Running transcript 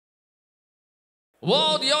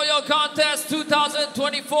World YoYo Contest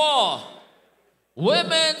 2024.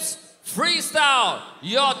 Women's Freestyle,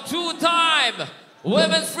 your two-time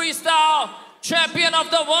Women's Freestyle Champion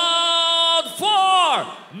of the World for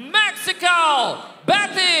Mexico,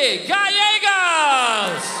 Betty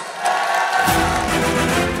Gallegos.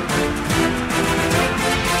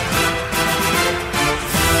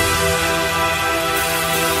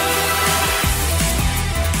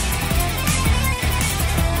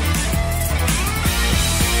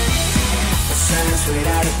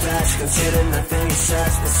 Without a touch, consider nothing as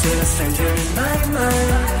such, but still a stranger in my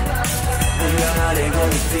mind. And you're not able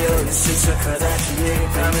to feel this is so cold that you make a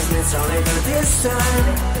promise me it's only for this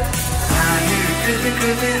time. I hear it creeping,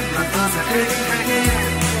 creeping, my pulse are creeping, creeping.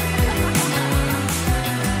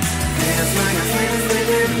 Feels like a flame is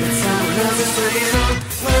living, and someone else is putting on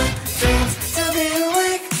my dreams to be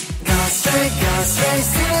awake. Go straight,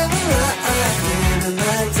 still I'm alive. In the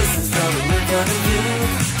night, distance from the point of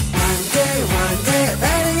view. One day,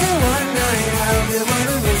 better you one night, I'll be one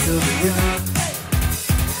of me to be you.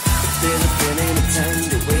 There's a feeling of time,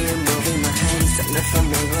 the way I'm moving my hands, I'm not from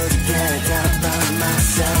the road to get out by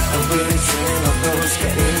myself. I'm really chilling my bones,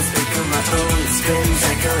 getting to speak on my own. The screams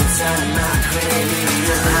echo inside my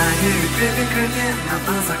cranium. I hear you creeping, creeping, my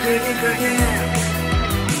bones are creeping, creeping.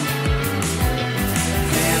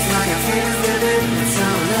 Feels like I feel is living, and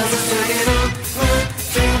someone else is taking on my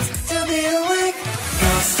dreams to be awake.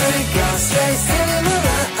 Go straight, still in my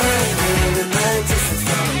life. In the night, distance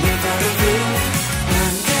from me, point of view.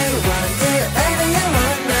 One day, baby, you're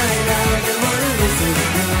one night. I'll be one of you to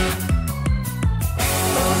you.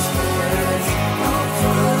 All spirits, all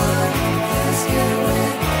fun. Let's get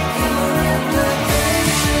with your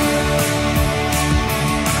invitation.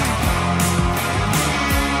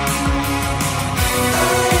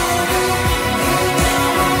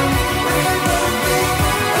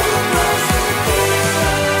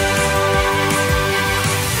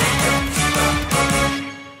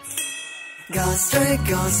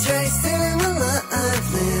 Go straight, still in my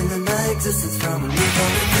life. Live the night, distance from a new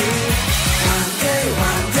point of view.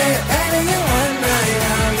 One day, better you one night.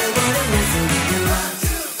 I'll be one of you to you. 1, 2,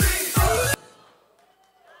 3,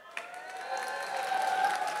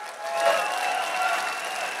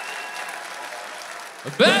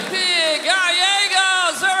 4. Betty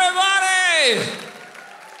Gallegos, everybody!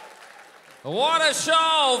 What a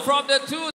show from the two